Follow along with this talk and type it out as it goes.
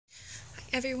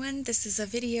Everyone, this is a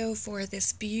video for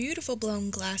this beautiful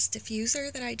blown glass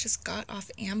diffuser that I just got off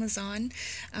Amazon.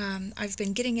 I've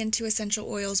been getting into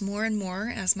essential oils more and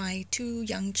more as my two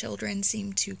young children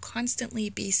seem to constantly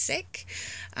be sick.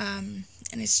 And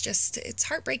it's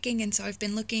heartbreaking, and so I've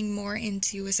been looking more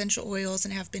into essential oils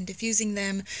and have been diffusing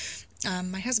them.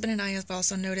 My husband and I have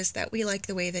also noticed that we like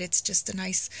the way that it's just a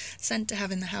nice scent to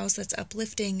have in the house that's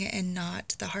uplifting and not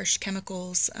the harsh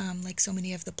chemicals like so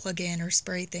many of the plug-in or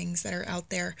spray things that are out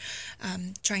there,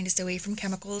 trying to stay away from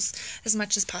chemicals as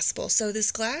much as possible. So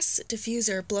this glass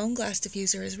diffuser, blown glass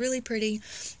diffuser, is really pretty.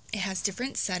 It has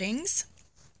different settings,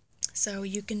 so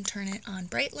you can turn it on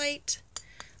bright light,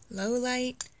 low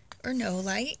light, or no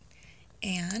light.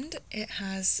 And it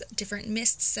has different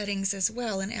mist settings as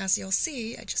well, and as you'll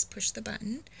see, I just push the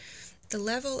button. The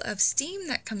level of steam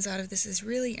that comes out of this is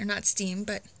really, or not steam,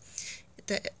 but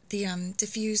the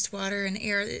diffused water and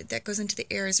air that goes into the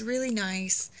air is really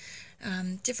nice.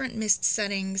 Different mist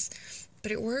settings,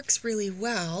 but it works really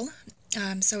well.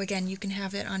 So again, you can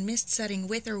have it on mist setting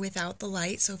with or without the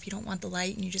light, so if you don't want the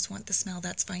light and you just want the smell,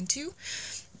 that's fine too.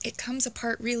 It comes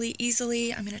apart really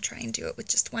easily. I'm going to try and do it with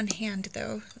just one hand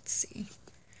though. Let's see.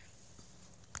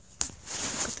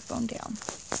 Put the phone down.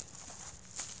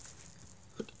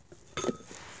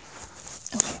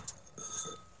 Okay.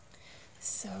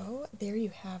 So there you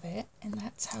have it, and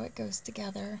that's how it goes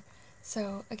together.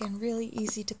 So again, really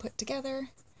easy to put together.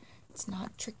 It's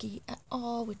not tricky at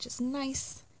all, which is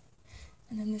nice.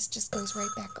 And then this just goes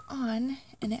right back on,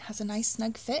 and it has a nice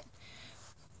snug fit.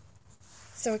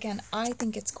 So again, I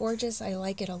think it's gorgeous. I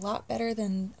like it a lot better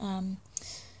than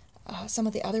some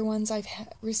of the other ones I've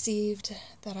received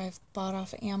that I've bought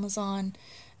off of Amazon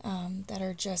that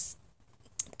are just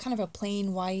kind of a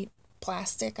plain white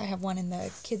plastic. I have one in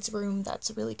the kids' room that's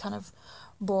really kind of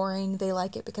boring. They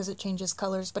like it because it changes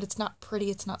colors, but it's not pretty.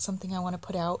 It's not something I want to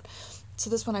put out. So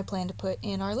this one I plan to put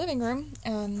in our living room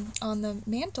on the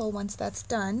mantle once that's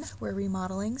done. We're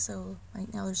remodeling, so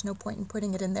right now there's no point in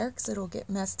putting it in there because it'll get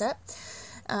messed up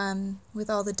with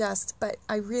all the dust. But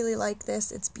I really like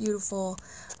this. It's beautiful,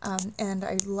 and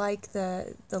I like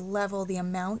the level, the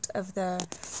amount of the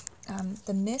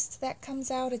mist that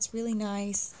comes out. It's really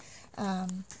nice.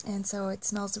 And so it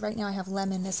smells, right now I have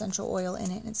lemon essential oil in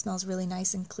it, and it smells really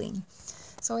nice and clean.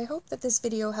 So I hope that this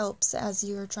video helps as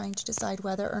you're trying to decide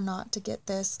whether or not to get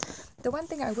this. The one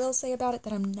thing I will say about it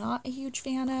that I'm not a huge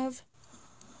fan of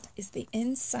is the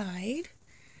inside.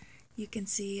 You can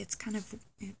see it's kind of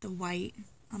the white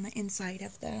on the inside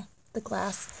of the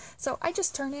glass. So I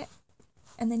just turn it,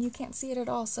 and then you can't see it at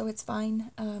all, so it's fine.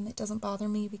 It doesn't bother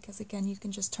me because, again, you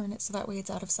can just turn it so that way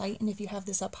it's out of sight, and if you have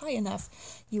this up high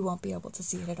enough, you won't be able to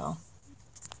see it at all.